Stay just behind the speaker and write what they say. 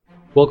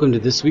Welcome to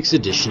this week's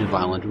edition of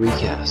Island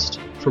Recast.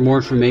 For more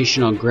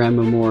information on Grand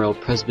Memorial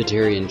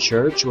Presbyterian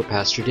Church or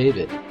Pastor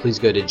David, please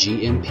go to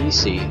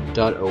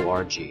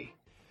gmpc.org.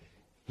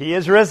 He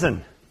is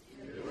risen.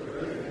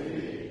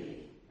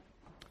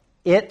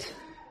 It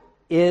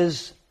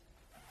is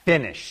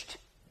finished.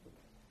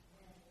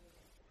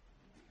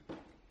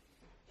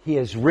 He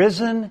is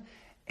risen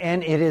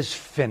and it is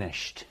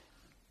finished.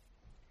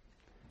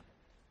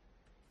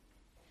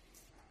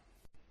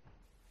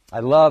 I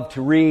love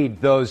to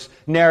read those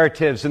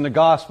narratives in the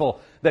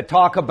gospel that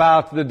talk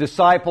about the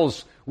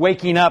disciples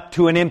waking up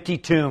to an empty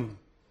tomb.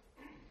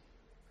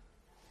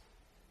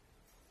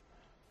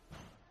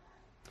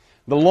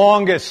 The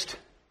longest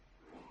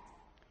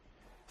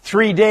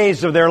 3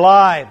 days of their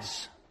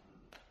lives.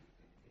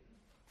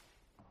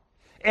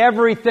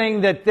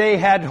 Everything that they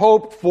had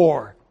hoped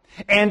for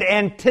and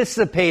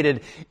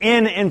anticipated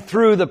in and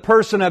through the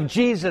person of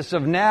Jesus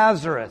of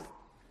Nazareth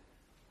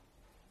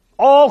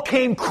all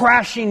came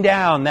crashing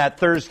down that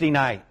Thursday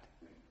night.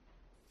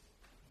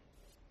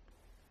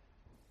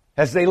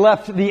 As they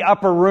left the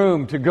upper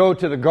room to go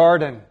to the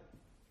garden,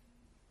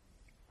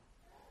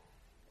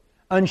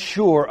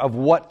 unsure of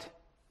what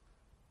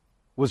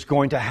was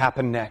going to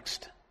happen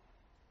next.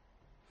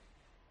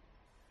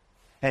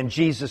 And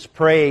Jesus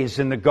prays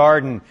in the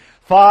garden,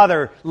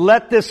 "Father,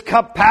 let this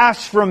cup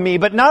pass from me,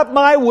 but not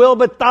my will,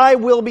 but thy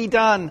will be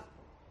done."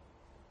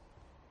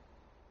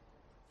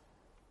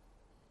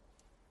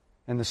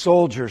 And the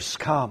soldiers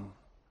come.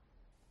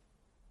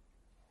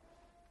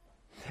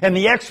 And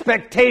the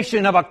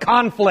expectation of a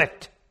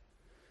conflict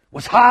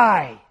was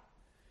high.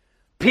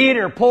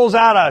 Peter pulls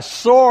out a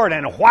sword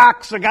and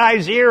whacks a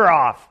guy's ear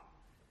off.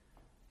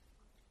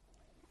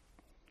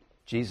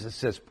 Jesus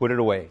says, "Put it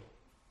away."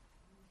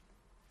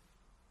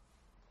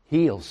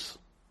 Heals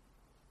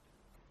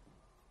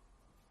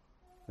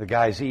the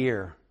guy's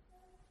ear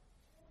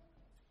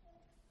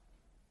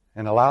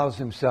and allows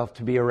himself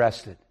to be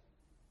arrested.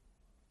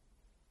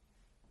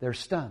 They're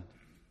stunned.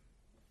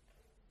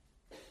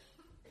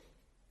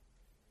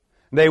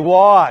 They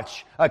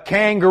watch a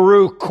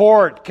kangaroo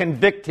court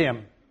convict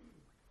him.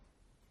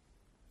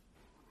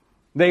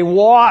 They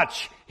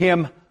watch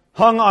him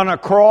hung on a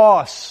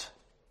cross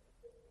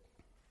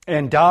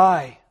and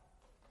die.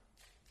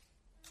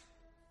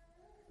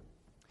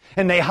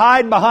 And they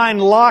hide behind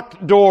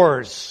locked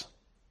doors,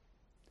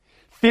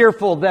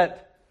 fearful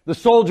that the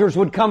soldiers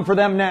would come for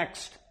them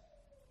next.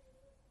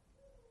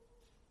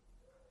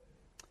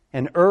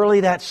 And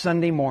early that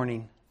Sunday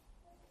morning,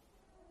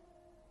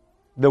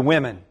 the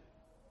women,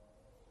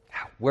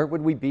 where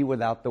would we be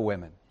without the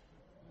women?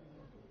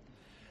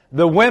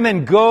 The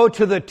women go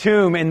to the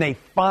tomb and they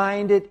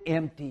find it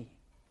empty.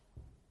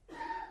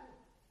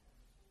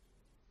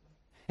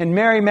 And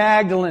Mary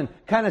Magdalene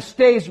kind of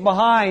stays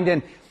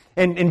behind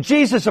and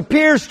Jesus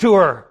appears to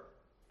her.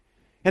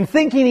 And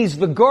thinking he's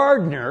the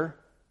gardener,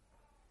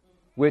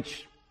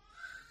 which,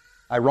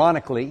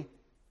 ironically,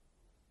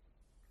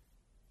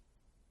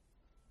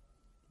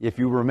 if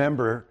you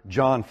remember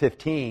John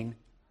 15,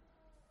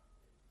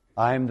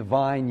 I am the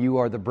vine, you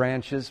are the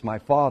branches, my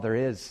Father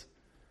is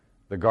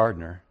the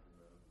gardener.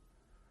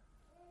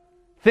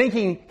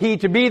 Thinking he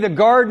to be the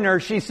gardener,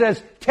 she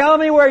says, "Tell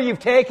me where you've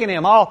taken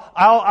him.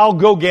 I'll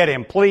go get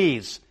him,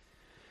 please."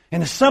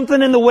 And there's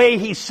something in the way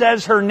he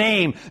says her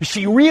name.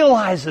 She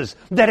realizes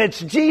that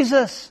it's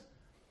Jesus.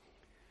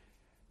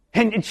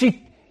 And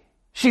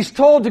she's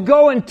told to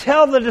go and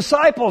tell the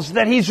disciples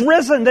that he's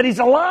risen, that he's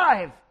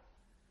alive.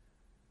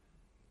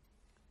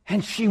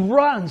 And she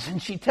runs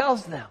and she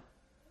tells them.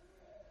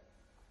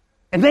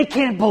 And they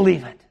can't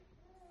believe it.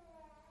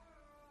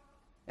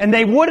 And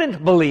they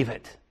wouldn't believe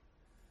it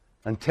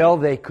until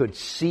they could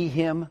see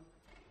him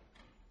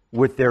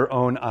with their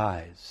own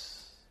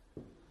eyes.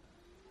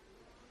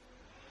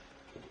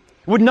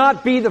 It would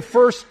not be the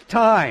first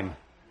time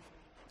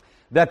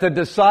that the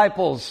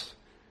disciples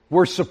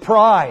were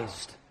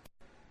surprised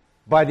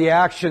by the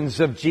actions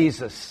of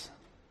Jesus.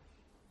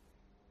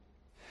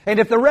 And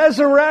if the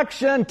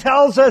resurrection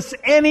tells us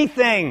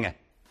anything,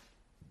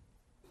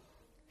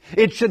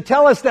 it should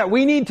tell us that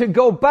we need to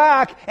go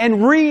back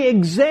and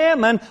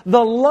re-examine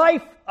the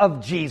life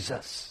of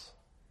Jesus.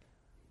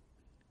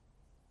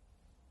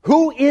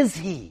 Who is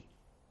he?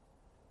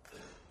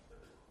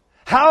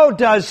 How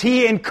does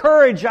he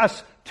encourage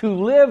us to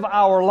live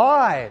our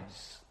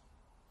lives?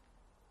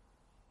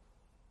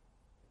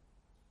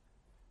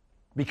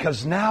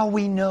 Because now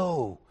we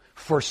know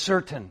for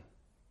certain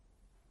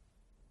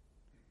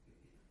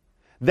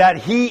that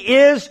he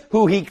is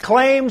who he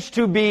claims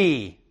to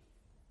be.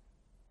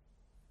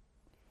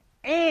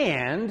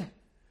 And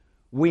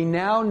we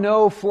now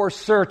know for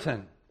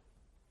certain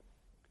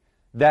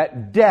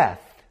that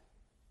death,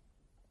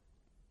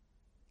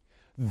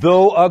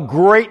 though a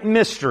great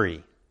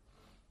mystery,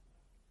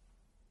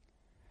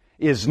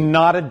 is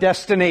not a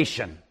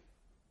destination,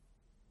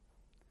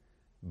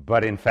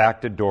 but in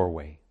fact a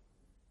doorway.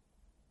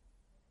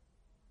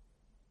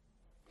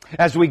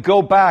 As we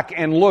go back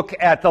and look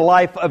at the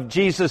life of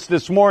Jesus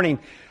this morning,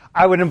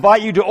 I would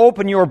invite you to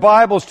open your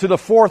Bibles to the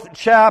 4th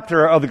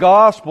chapter of the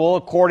Gospel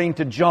according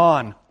to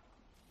John.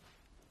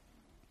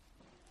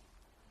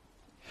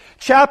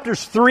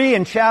 Chapters 3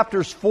 and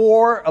chapters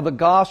 4 of the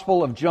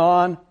Gospel of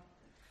John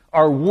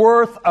are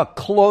worth a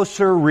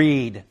closer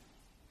read.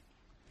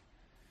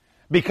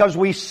 Because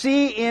we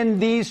see in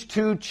these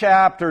two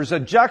chapters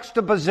a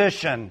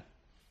juxtaposition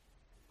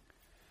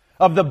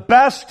of the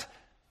best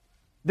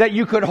that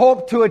you could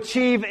hope to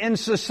achieve in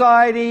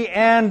society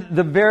and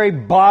the very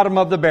bottom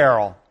of the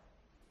barrel.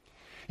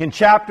 In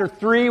chapter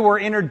 3,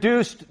 we're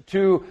introduced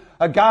to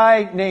a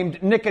guy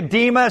named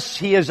Nicodemus.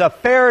 He is a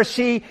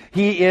Pharisee.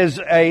 He is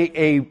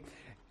a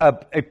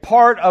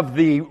part of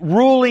the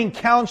ruling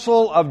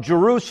council of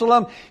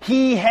Jerusalem.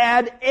 He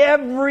had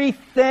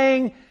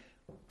everything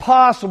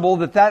possible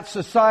that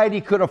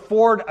society could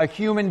afford a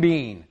human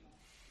being.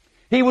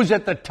 He was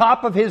at the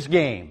top of his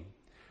game.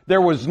 There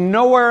was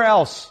nowhere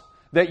else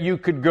that you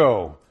could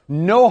go.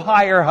 No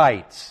higher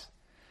heights.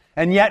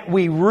 And yet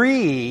we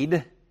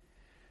read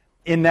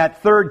in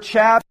that third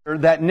chapter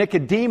that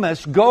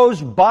Nicodemus goes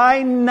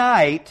by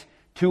night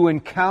to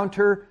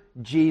encounter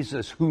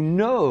Jesus, who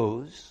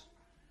knows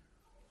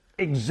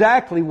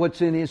exactly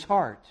what's in his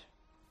heart.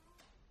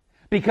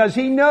 Because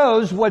he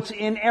knows what's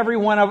in every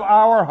one of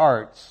our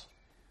hearts.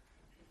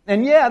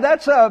 And yeah,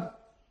 that's an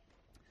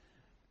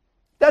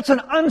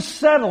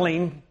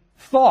unsettling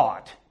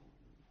thought,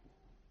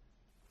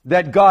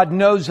 that God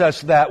knows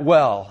us that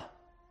well.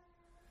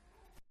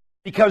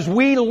 Because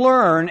we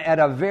learn at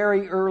a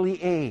very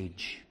early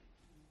age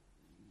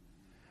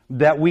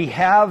that we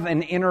have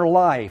an inner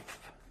life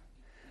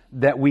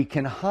that we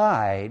can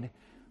hide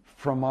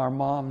from our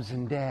moms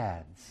and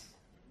dads.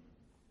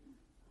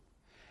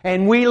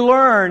 And we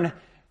learn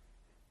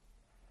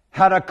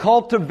how to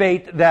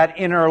cultivate that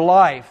inner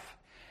life.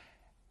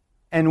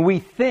 And we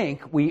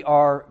think we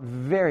are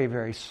very,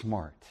 very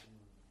smart.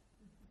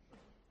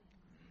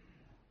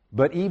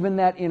 But even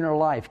that inner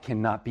life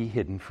cannot be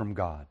hidden from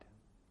God.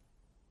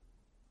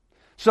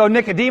 So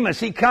Nicodemus,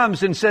 he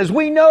comes and says,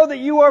 "We know that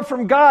you are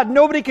from God.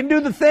 Nobody can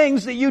do the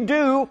things that you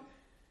do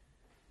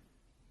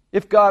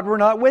if God were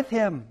not with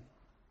him."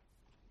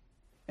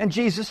 And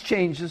Jesus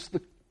changes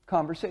the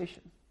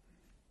conversation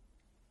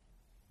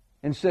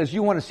and says,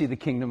 "You want to see the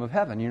kingdom of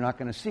heaven. You're not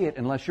going to see it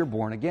unless you're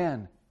born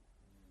again.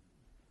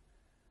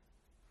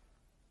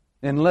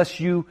 Unless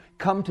you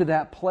come to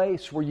that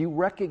place where you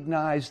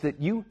recognize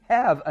that you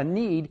have a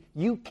need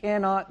you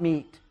cannot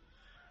meet.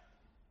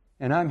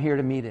 And I'm here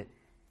to meet it."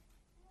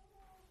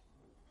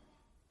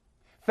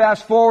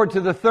 Fast forward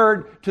to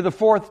the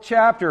fourth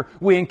chapter,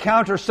 we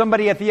encounter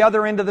somebody at the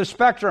other end of the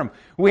spectrum.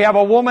 We have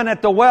a woman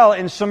at the well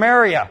in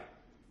Samaria.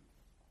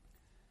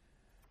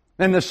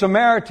 And the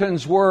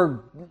Samaritans were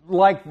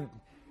like,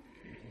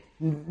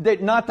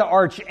 not the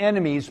arch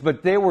enemies,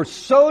 but they were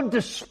so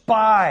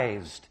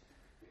despised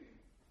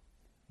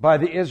by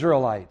the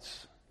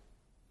Israelites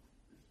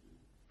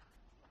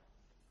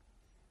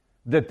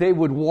that they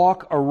would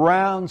walk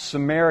around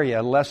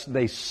Samaria lest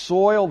they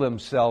soil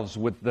themselves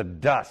with the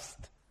dust,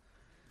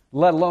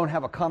 let alone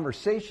have a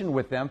conversation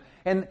with them.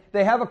 And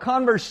they have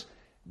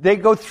they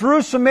go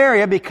through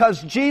Samaria because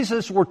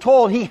Jesus, we're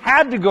told, he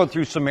had to go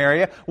through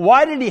Samaria.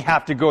 Why did he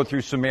have to go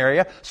through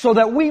Samaria? So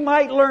that we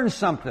might learn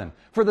something.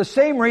 For the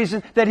same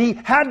reason that he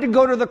had to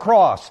go to the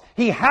cross.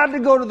 He had to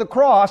go to the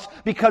cross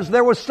because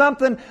there was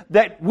something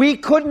that we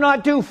could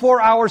not do for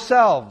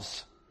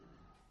ourselves.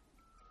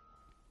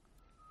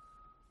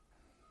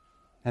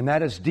 And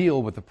that is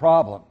deal with the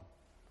problem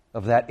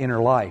of that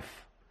inner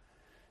life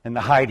and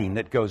the hiding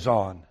that goes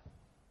on.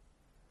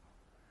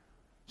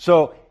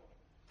 So,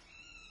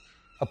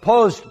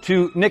 opposed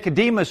to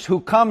Nicodemus, who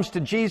comes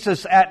to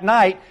Jesus at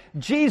night,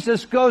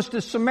 Jesus goes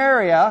to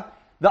Samaria,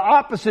 the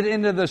opposite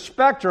end of the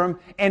spectrum,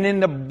 and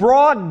in the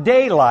broad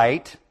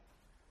daylight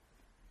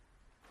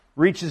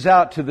reaches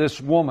out to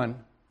this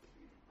woman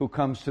who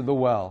comes to the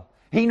well.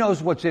 He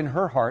knows what's in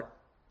her heart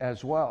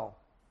as well.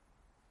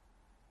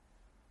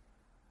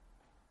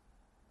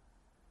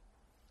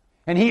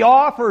 And he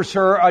offers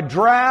her a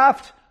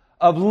draft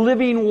of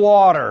living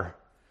water.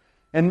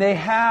 And they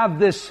have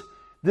this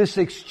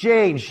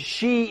exchange.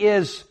 She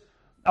is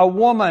a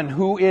woman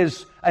who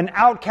is an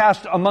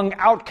outcast among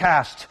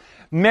outcasts,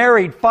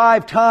 married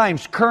 5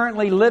 times,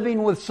 currently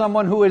living with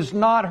someone who is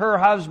not her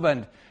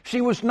husband. She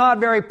was not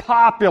very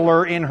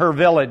popular in her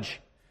village.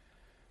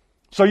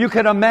 So you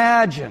can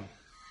imagine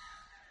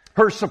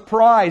her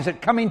surprise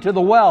at coming to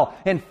the well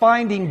and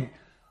finding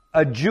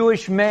a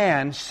Jewish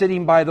man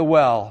sitting by the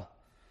well,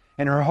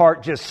 and her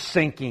heart just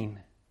sinking.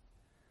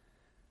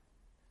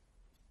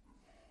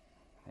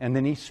 And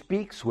then he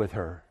speaks with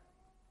her,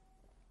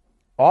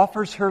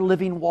 offers her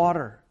living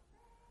water.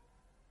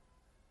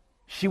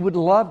 She would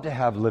love to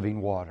have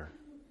living water.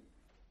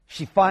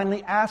 She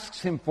finally asks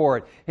him for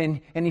it.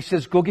 And he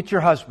says, "Go get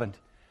your husband."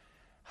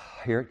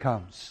 Here it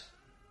comes.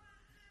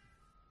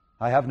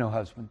 "I have no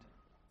husband."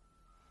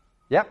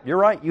 Yep, you're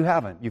right, you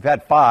haven't. You've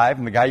had 5,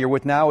 and the guy you're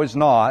with now is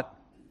not.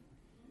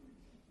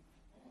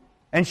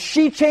 And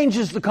she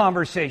changes the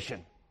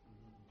conversation.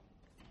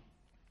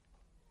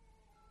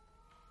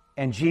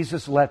 And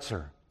Jesus lets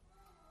her.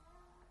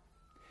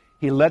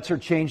 He lets her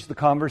change the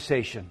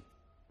conversation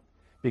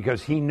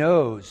because he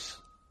knows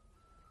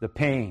the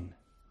pain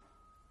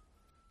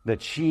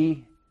that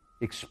she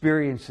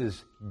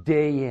experiences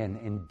day in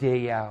and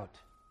day out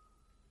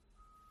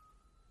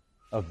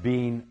of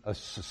being a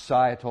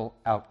societal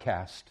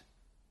outcast.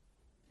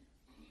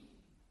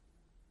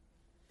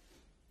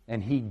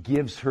 And He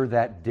gives her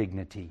that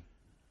dignity.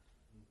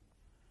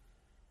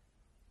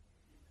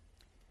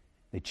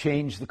 They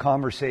change the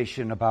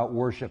conversation about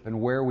worship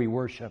and where we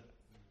worship.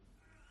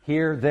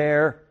 Here,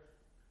 there.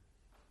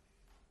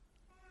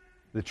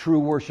 The true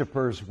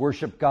worshipers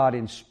worship God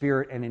in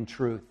spirit and in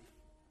truth.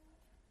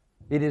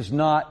 It is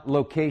not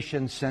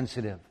location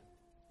sensitive.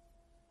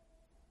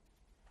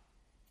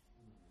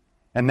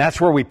 And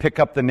that's where we pick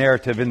up the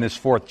narrative in this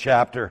 4th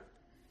chapter.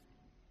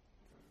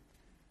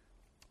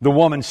 The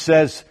woman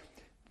says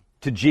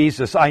to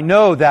Jesus, I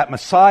know that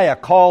Messiah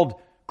called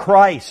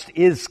Christ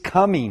is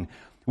coming.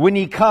 When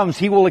He comes,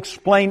 He will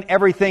explain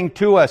everything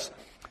to us.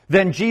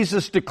 Then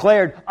Jesus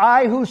declared,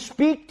 I who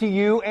speak to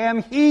you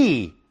am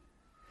He.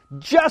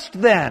 Just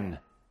then,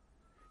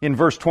 in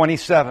verse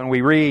 27,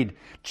 we read,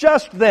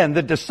 just then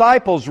the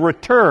disciples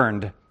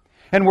returned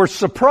and were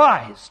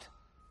surprised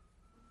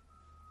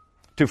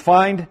to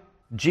find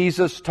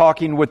Jesus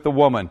talking with the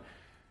woman.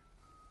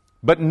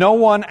 But no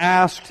one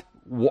asked,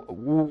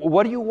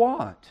 what do you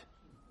want?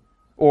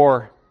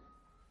 Or,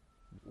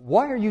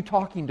 why are you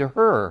talking to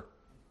her?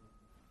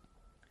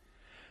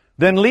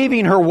 Then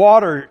leaving her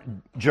water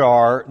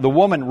jar, the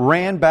woman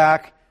ran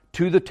back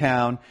to the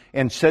town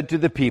and said to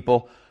the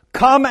people,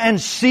 come and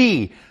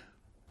see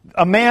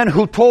a man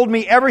who told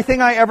me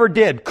everything I ever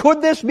did.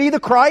 Could this be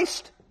the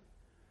Christ?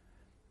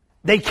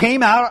 They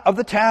came out of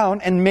the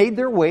town and made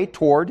their way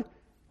toward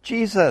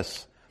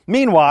Jesus.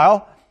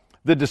 Meanwhile,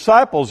 the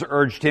disciples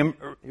urged Him,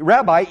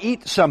 Rabbi,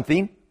 eat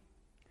something.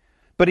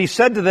 But He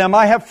said to them,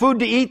 I have food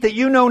to eat that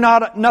you know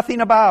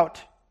nothing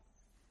about.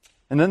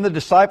 And then the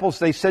disciples,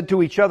 they said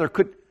to each other,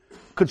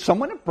 could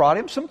someone have brought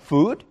Him some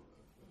food?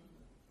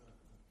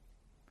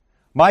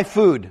 My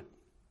food,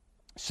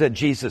 said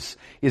Jesus,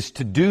 is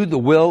to do the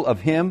will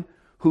of Him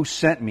who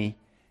sent me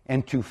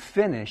and to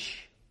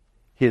finish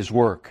His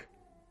work.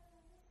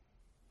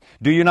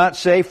 Do you not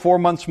say 4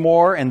 months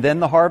more and then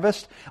the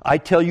harvest? I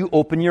tell you,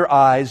 open your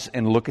eyes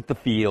and look at the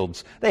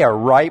fields. They are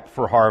ripe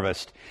for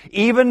harvest.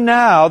 Even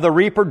now the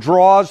reaper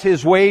draws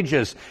his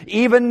wages.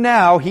 Even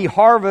now he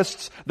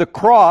harvests the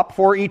crop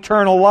for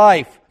eternal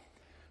life,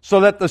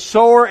 so that the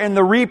sower and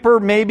the reaper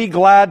may be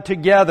glad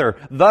together.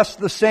 Thus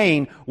the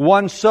saying,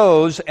 one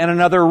sows and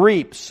another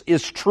reaps,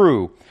 is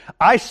true.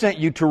 I sent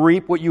you to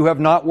reap what you have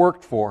not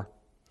worked for.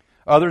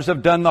 Others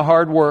have done the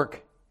hard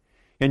work,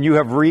 and you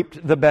have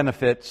reaped the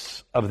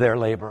benefits of their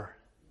labor.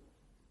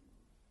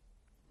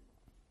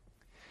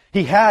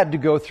 He had to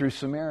go through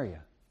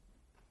Samaria.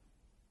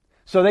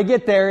 So they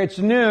get there, it's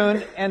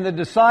noon, and the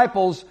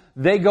disciples,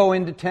 they go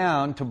into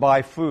town to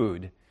buy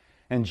food.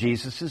 And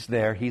Jesus is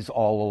there, He's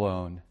all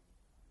alone.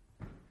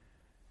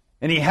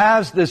 And He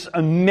has this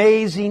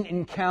amazing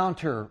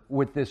encounter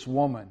with this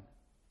woman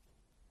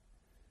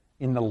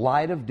in the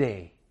light of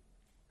day,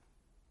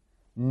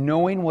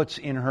 knowing what's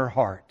in her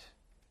heart,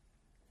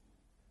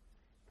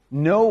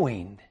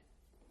 knowing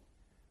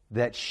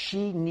that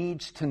she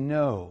needs to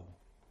know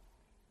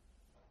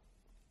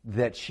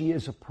that she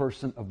is a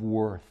person of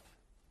worth,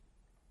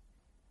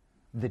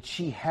 that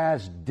she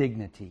has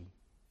dignity,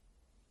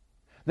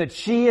 that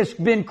she has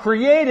been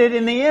created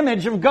in the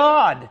image of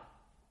God.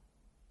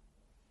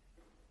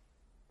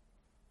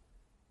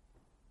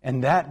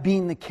 And that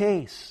being the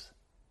case,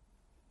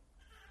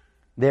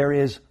 there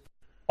is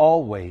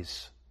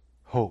always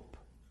hope.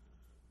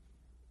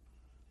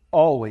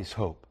 Always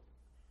hope.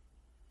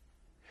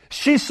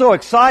 She's so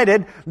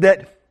excited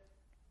that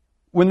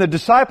when the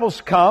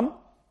disciples come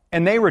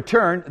and they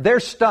return, they're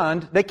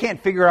stunned. They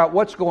can't figure out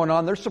what's going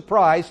on. They're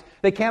surprised.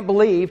 They can't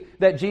believe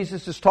that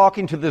Jesus is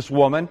talking to this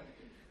woman.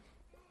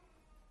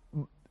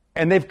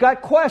 And they've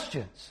got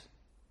questions,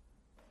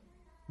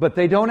 but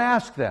they don't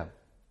ask them,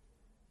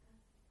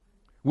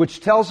 which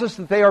tells us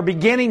that they are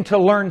beginning to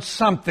learn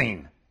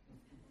something.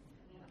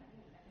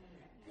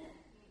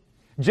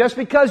 Just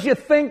because you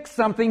think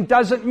something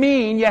doesn't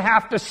mean you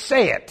have to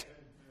say it.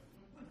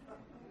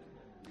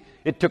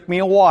 It took me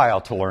a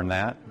while to learn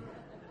that.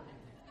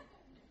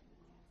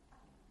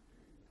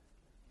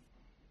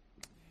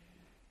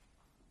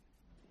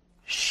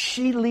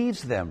 She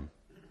leaves them,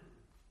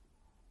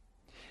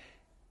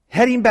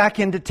 heading back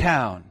into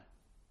town,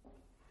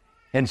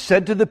 and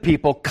said to the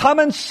people, "Come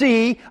and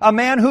see a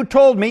man who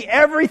told me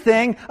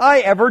everything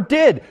I ever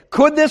did.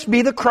 Could this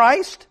be the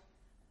Christ?"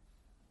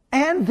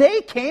 And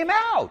they came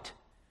out.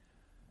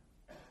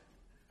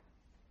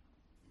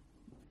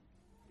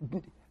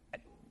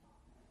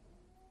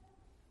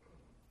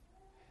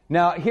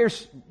 Now,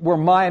 here's where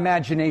my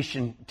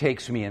imagination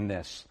takes me in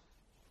this.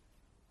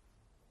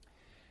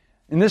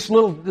 In this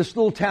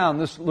little town,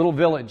 this little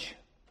village,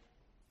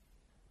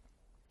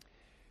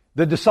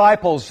 the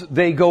disciples,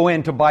 they go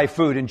in to buy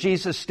food, and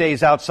Jesus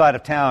stays outside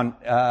of town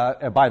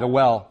by the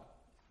well.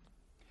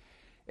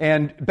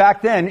 And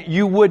back then,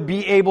 you would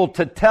be able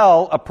to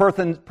tell a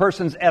person's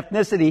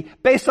ethnicity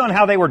based on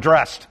how they were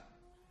dressed.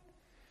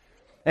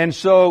 And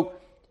so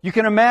you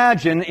can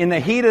imagine in the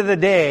heat of the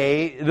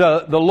day,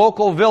 the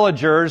local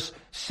villagers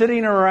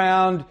sitting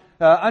around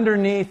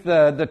underneath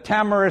the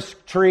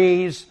tamarisk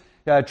trees,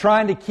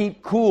 trying to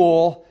keep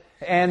cool,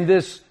 and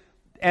this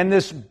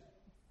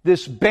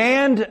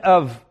band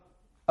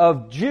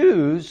of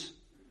Jews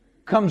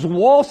comes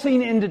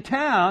waltzing into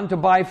town to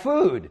buy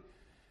food.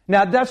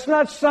 Now, that's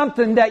not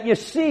something that you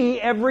see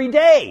every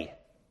day.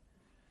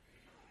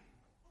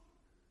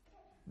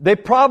 They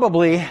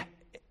probably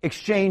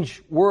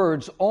exchange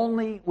words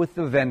only with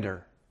the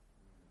vendor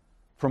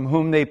from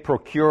whom they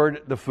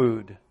procured the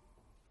food.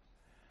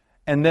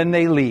 And then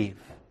they leave.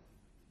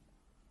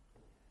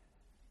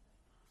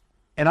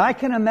 And I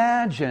can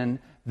imagine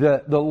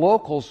the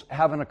locals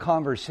having a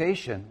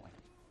conversation.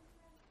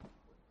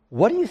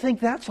 What do you think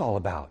that's all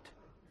about?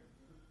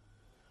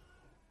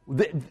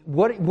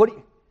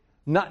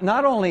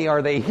 Not only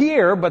are they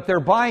here, but they're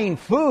buying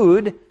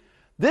food.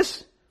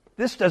 This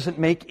doesn't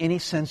make any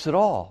sense at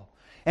all.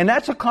 And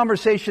that's a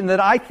conversation that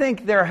I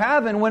think they're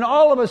having when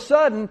all of a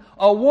sudden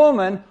a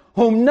woman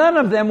whom none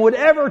of them would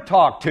ever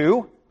talk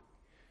to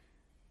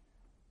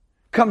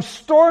comes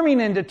storming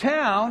into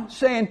town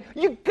saying,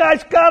 "You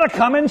guys got to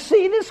come and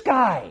see this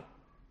guy."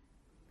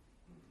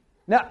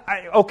 Now,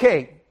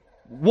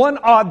 one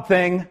odd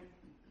thing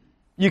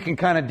you can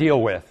kind of deal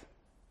with.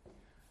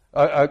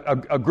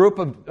 A group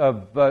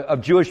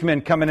of Jewish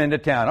men coming into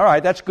town. All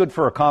right, that's good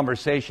for a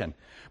conversation.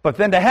 But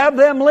then to have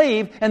them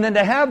leave, and then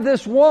to have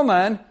this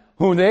woman,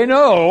 who they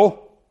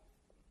know,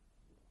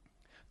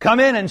 come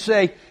in and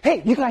say,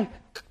 "Hey, you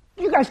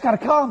guys got to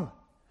come.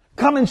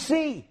 Come and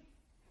see.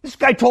 This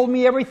guy told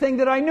me everything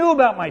that I knew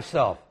about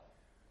myself."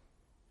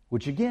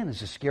 Which again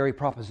is a scary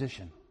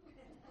proposition.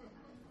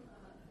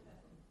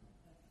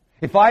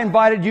 If I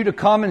invited you to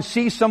come and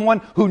see someone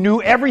who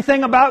knew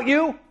everything about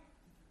you,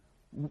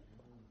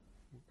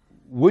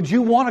 would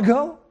you want to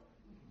go?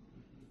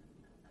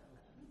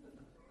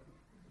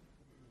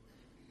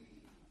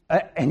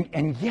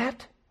 And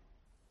yet,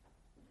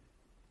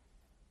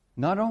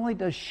 not only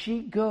does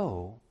she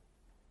go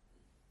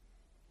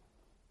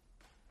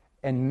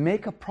and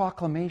make a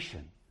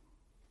proclamation,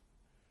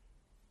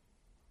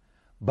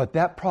 but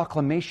that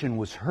proclamation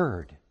was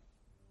heard.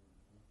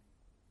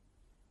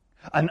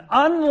 An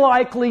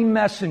unlikely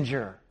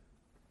messenger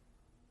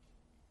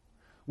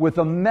with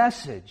a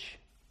message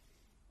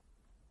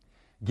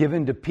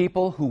given to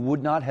people who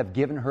would not have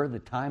given her the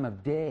time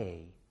of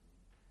day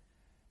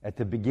at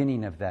the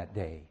beginning of that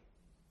day.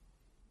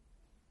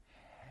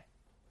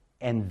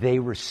 And they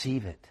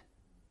receive it.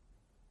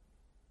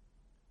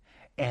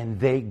 And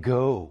they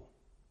go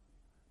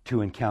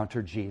to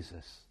encounter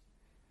Jesus.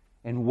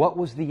 And what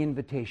was the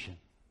invitation?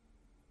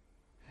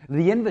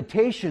 The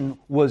invitation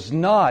was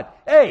not,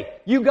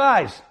 "Hey, you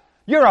guys,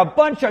 you're a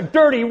bunch of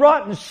dirty,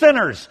 rotten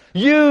sinners.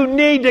 You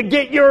need to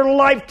get your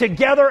life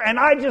together, and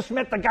I just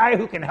met the guy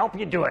who can help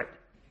you do it."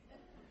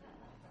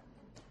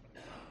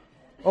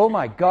 Oh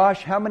my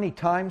gosh, how many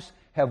times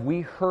have we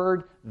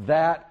heard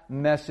that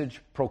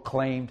message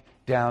proclaimed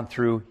down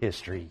through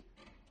history?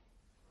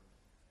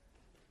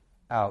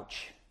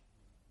 Ouch.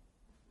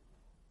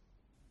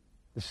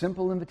 The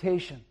simple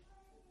invitation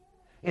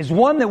is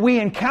one that we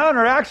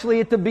encounter actually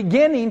at the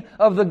beginning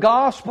of the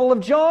Gospel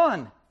of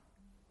John.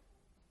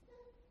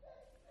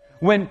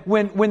 When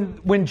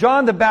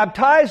John the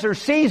Baptizer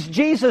sees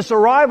Jesus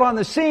arrive on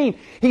the scene,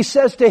 he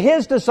says to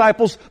his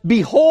disciples,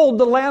 "Behold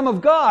the Lamb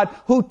of God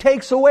who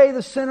takes away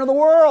the sin of the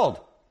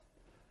world."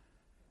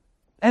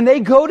 And they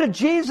go to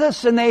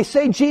Jesus and they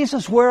say,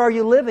 "Jesus, where are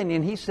you living?"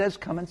 And he says,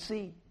 "Come and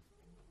see.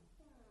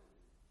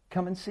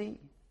 Come and see."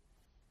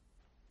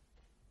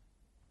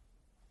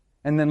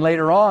 And then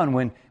later on,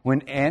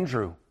 when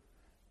Andrew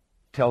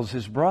tells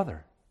his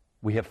brother,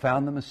 "We have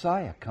found the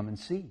Messiah, come and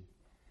see."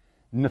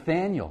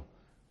 Nathanael,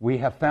 "We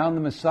have found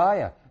the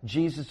Messiah,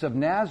 Jesus of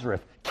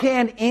Nazareth.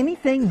 Can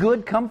anything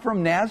good come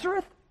from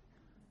Nazareth?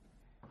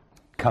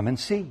 Come and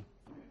see."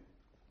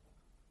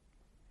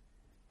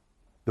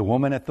 The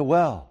woman at the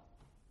well,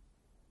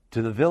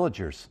 to the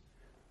villagers,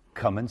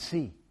 "Come and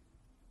see."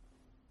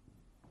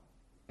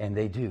 And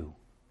they do.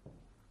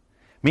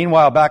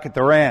 Meanwhile, back at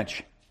the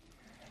ranch,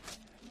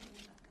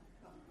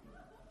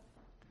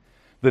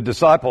 the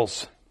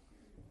disciples,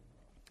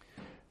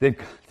 they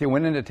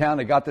went into town,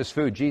 they got this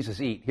food. "Jesus,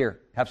 eat. Here,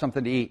 have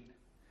something to eat."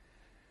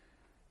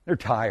 They're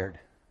tired.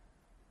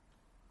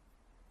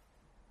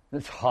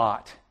 It's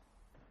hot.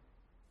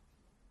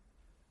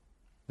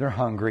 They're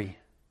hungry.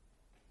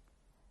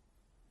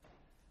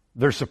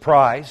 They're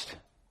surprised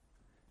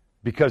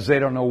because they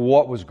don't know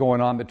what was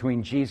going on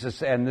between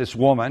Jesus and this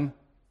woman.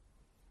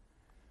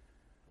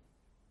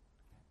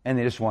 And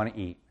they just want to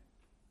eat.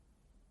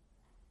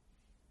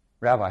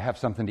 "Rabbi, have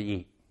something to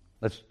eat.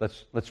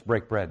 Let's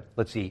break bread.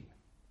 Let's eat."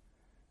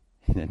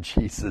 And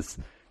Jesus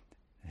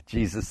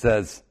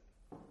says,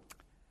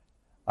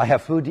 "I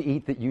have food to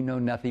eat that you know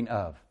nothing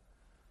of."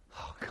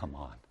 Oh, come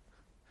on.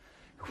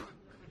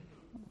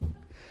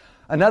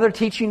 Another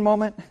teaching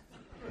moment.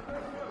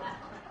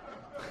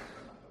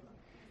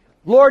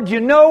 "Lord, you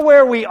know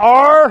where we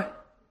are?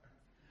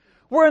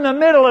 We're in the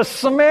middle of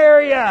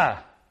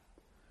Samaria.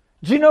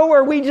 Do you know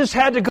where we just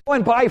had to go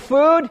and buy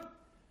food?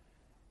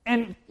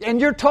 And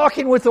you're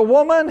talking with a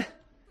woman?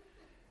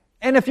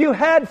 And if you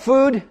had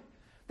food,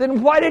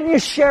 then why didn't you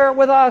share it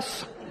with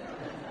us?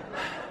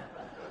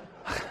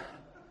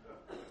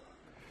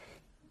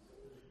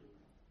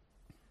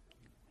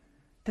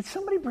 Did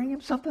somebody bring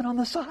him something on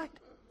the side?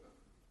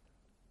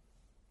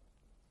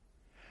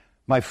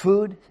 My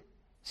food,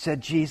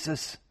 said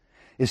Jesus,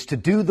 is to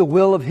do the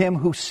will of Him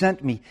who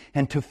sent me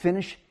and to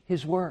finish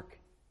His work.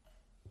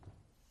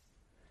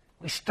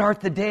 We start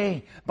the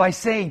day by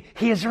saying,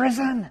 He is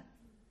risen.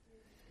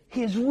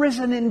 He is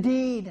risen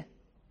indeed.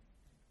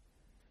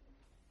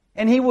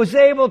 And He was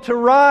able to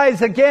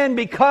rise again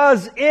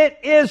because it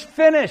is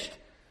finished.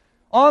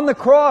 On the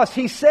cross,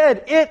 He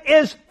said, it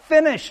is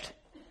finished.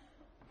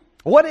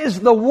 What is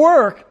the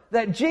work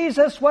that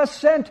Jesus was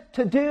sent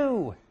to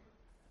do?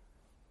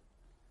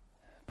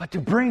 But to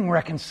bring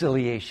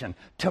reconciliation,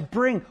 to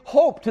bring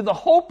hope to the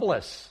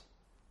hopeless.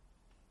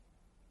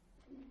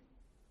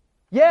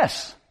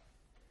 Yes,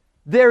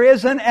 there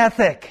is an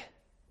ethic.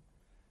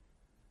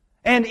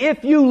 And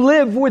if you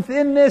live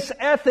within this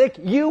ethic,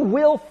 you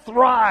will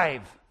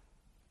thrive.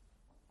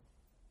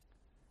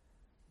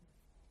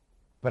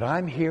 But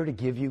I'm here to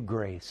give you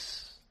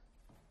grace.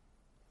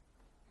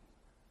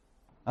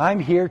 I'm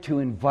here to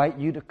invite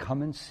you to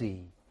come and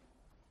see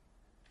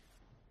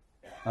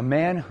a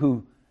man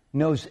who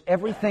knows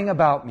everything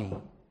about me.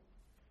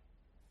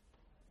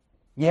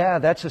 Yeah,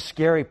 that's a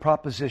scary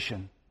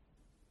proposition.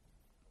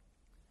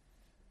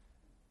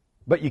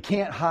 But you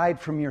can't hide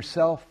from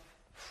yourself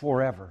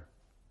forever.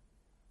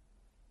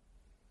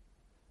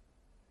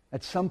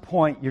 At some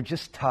point, you're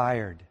just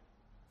tired.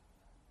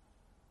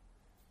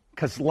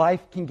 Because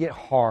life can get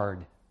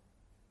hard.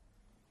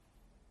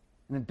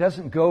 And it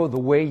doesn't go the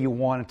way you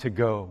want it to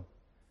go.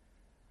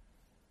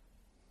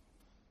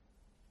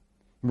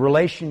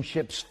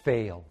 Relationships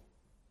fail.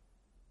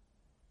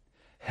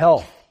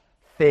 Health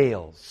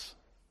fails.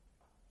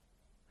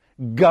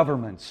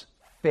 Governments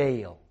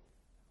fail.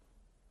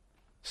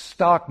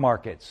 Stock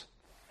markets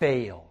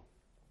fail.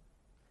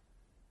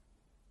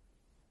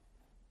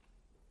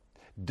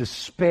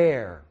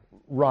 Despair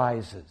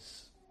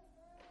rises.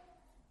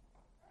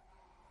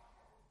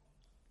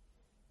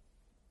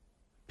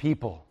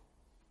 People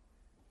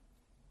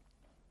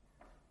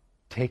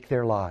take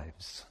their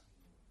lives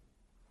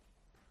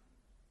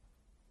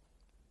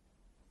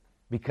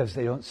because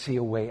they don't see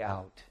a way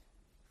out.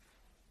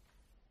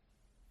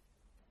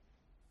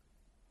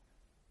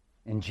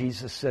 And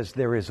Jesus says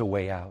there is a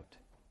way out.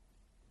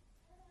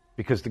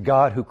 Because the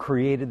God who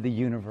created the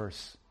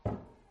universe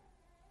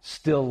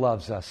still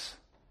loves us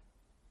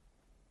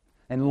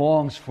and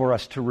longs for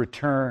us to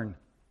return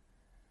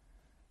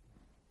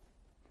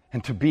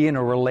and to be in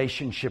a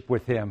relationship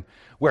with Him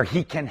where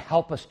He can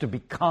help us to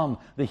become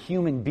the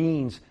human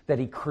beings that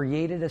He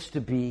created us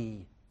to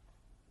be.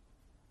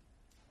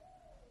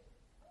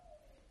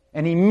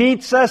 And He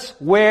meets us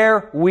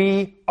where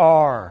we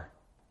are.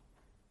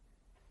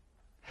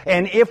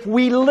 And if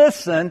we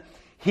listen,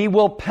 He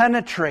will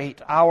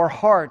penetrate our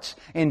hearts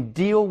and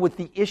deal with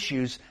the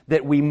issues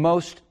that we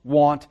most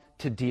want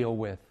to deal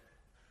with.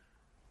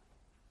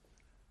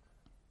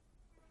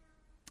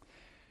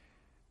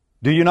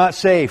 Do you not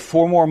say,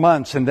 4 more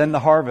months and then the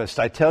harvest?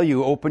 I tell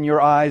you, open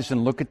your eyes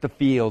and look at the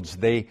fields.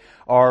 They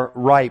are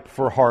ripe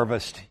for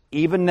harvest.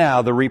 Even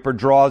now the reaper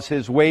draws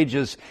his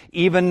wages.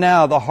 Even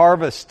now the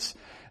harvests.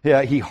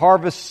 He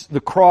harvests the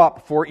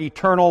crop for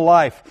eternal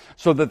life,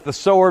 so that the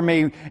sower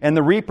may and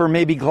the reaper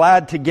may be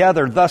glad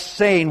together. Thus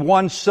saying,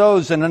 one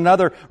sows and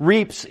another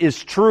reaps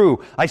is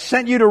true. I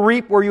sent you to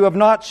reap where you have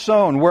not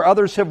sown, where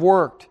others have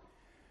worked,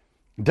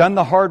 done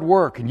the hard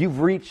work, and you've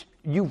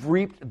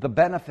reaped the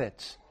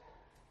benefits.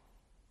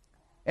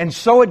 And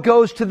so it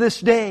goes to this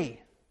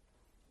day.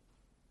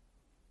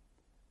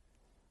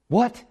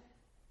 What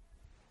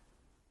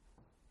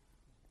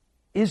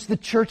is the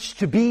church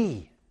to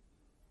be?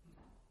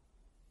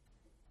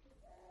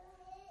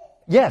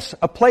 Yes,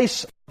 a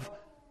place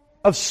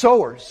of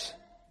sowers.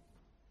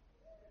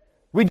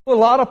 We do a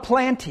lot of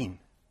planting.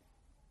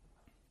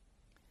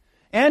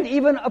 And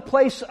even a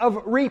place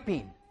of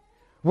reaping.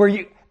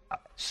 Where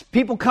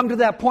people come to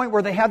that point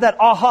where they have that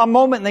aha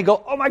moment and they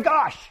go, oh my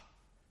gosh.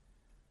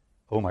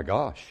 Oh my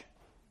gosh.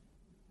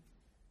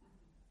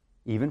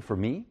 Even for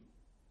me?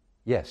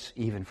 Yes,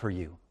 even for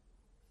you.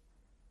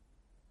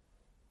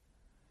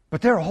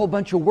 But there are a whole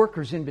bunch of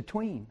workers in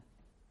between.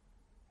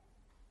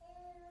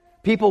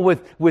 People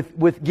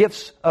with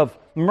gifts of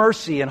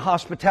mercy and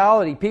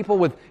hospitality. People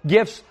with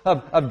gifts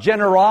of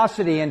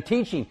generosity and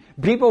teaching.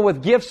 People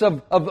with gifts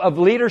of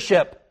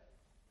leadership.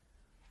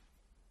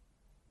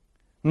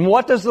 And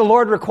what does the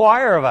Lord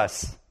require of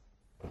us?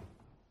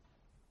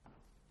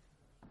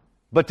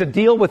 But to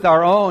deal with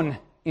our own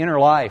inner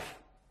life.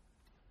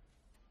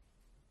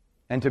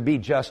 And to be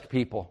just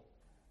people.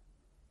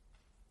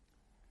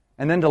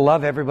 And then to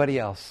love everybody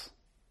else.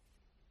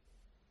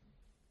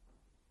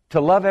 To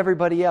love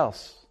everybody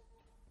else.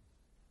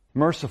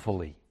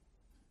 Mercifully,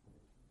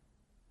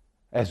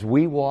 as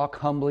we walk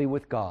humbly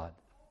with God.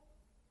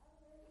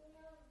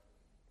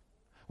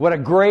 What a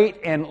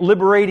great and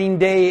liberating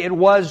day it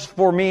was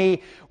for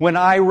me when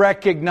I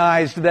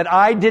recognized that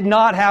I did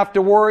not have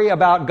to worry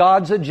about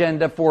God's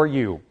agenda for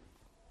you.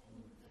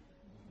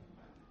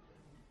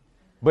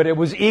 But it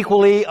was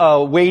equally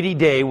a weighty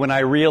day when I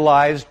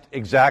realized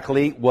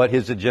exactly what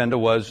His agenda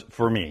was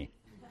for me.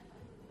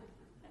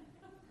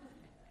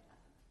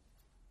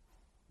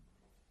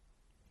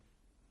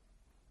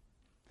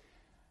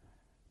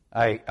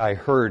 I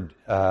heard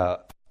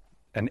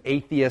an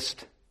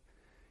atheist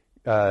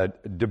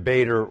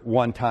debater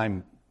one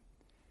time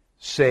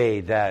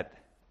say that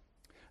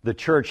the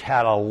church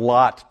had a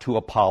lot to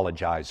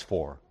apologize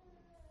for.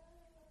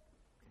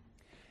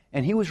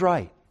 And he was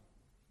right.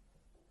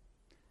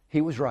 He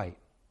was right.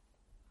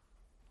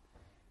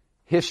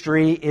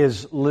 History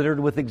is littered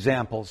with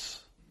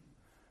examples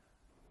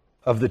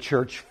of the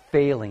church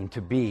failing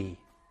to be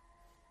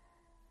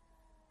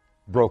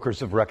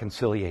brokers of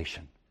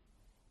reconciliation.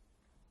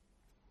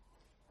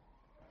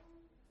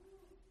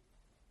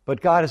 But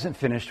God isn't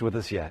finished with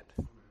us yet.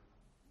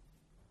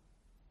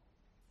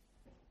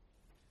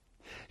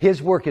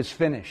 His work is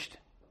finished.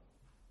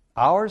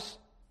 Ours,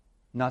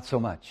 not so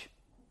much.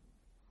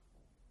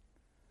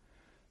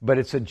 But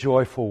it's a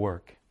joyful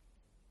work.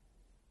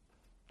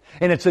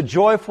 And it's a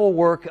joyful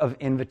work of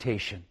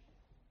invitation.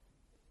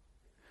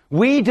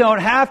 We don't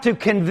have to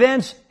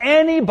convince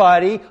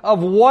anybody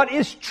of what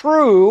is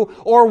true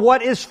or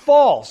what is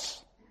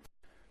false.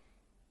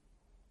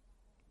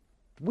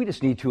 We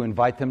just need to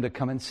invite them to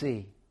come and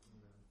see.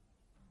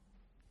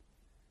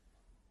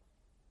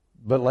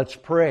 But let's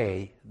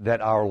pray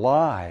that our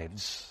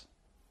lives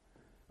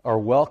are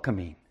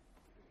welcoming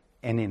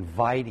and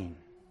inviting.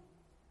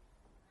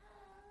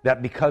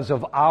 That because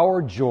of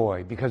our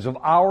joy, because of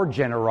our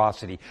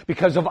generosity,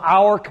 because of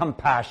our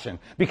compassion,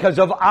 because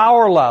of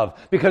our love,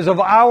 because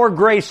of our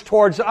grace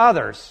towards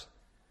others,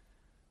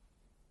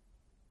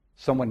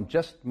 someone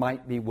just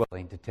might be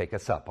willing to take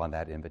us up on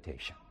that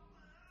invitation.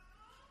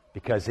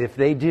 Because if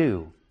they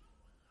do,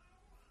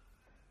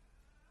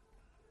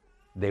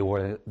 they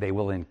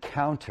will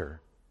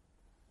encounter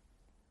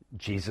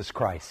Jesus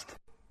Christ.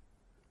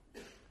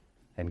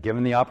 And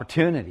given the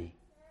opportunity,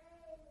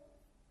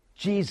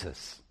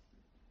 Jesus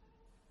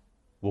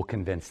will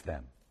convince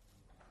them.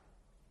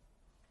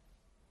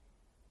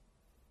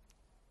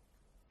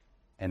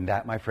 And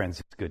that, my friends,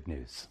 is good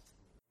news.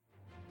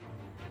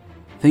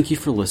 Thank you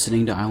for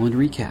listening to Island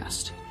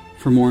Recast.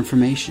 For more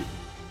information,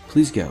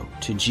 please go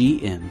to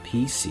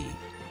gmpc.org.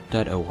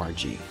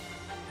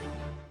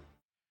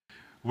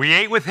 We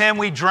ate with Him,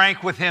 we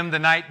drank with Him the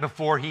night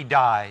before He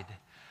died.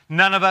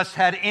 None of us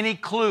had any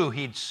clue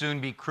He'd soon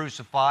be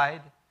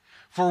crucified,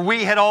 for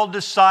we had all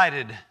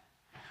decided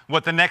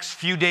what the next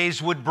few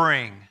days would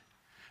bring.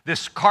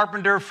 This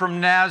carpenter from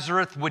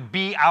Nazareth would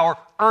be our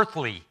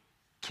earthly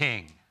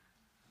king.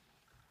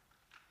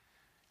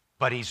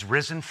 But He's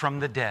risen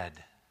from the dead.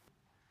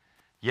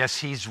 Yes,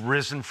 He's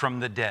risen from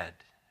the dead.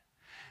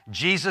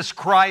 Jesus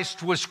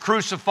Christ was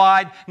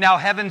crucified. Now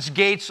heaven's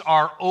gates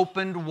are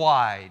opened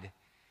wide.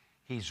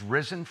 He's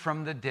risen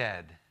from the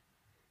dead.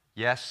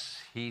 Yes,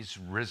 He's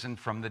risen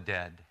from the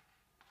dead.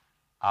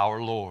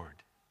 Our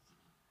Lord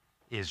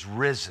is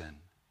risen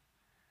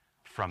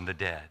from the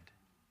dead.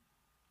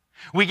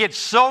 We get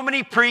so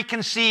many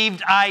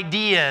preconceived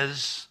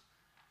ideas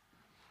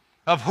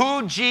of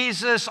who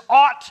Jesus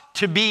ought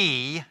to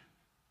be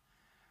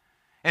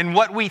and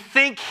what we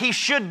think He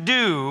should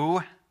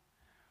do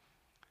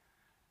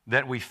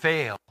that we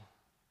fail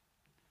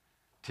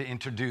to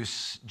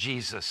introduce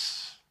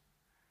Jesus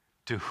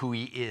to who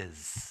He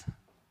is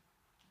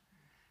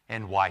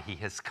and why He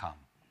has come.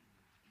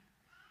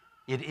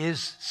 It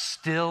is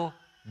still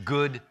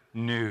good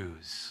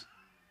news.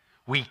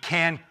 We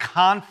can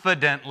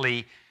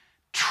confidently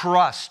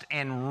trust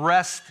and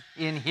rest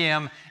in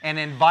Him and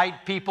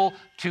invite people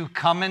to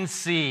come and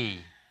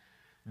see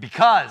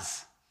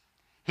because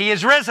He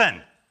is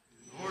risen.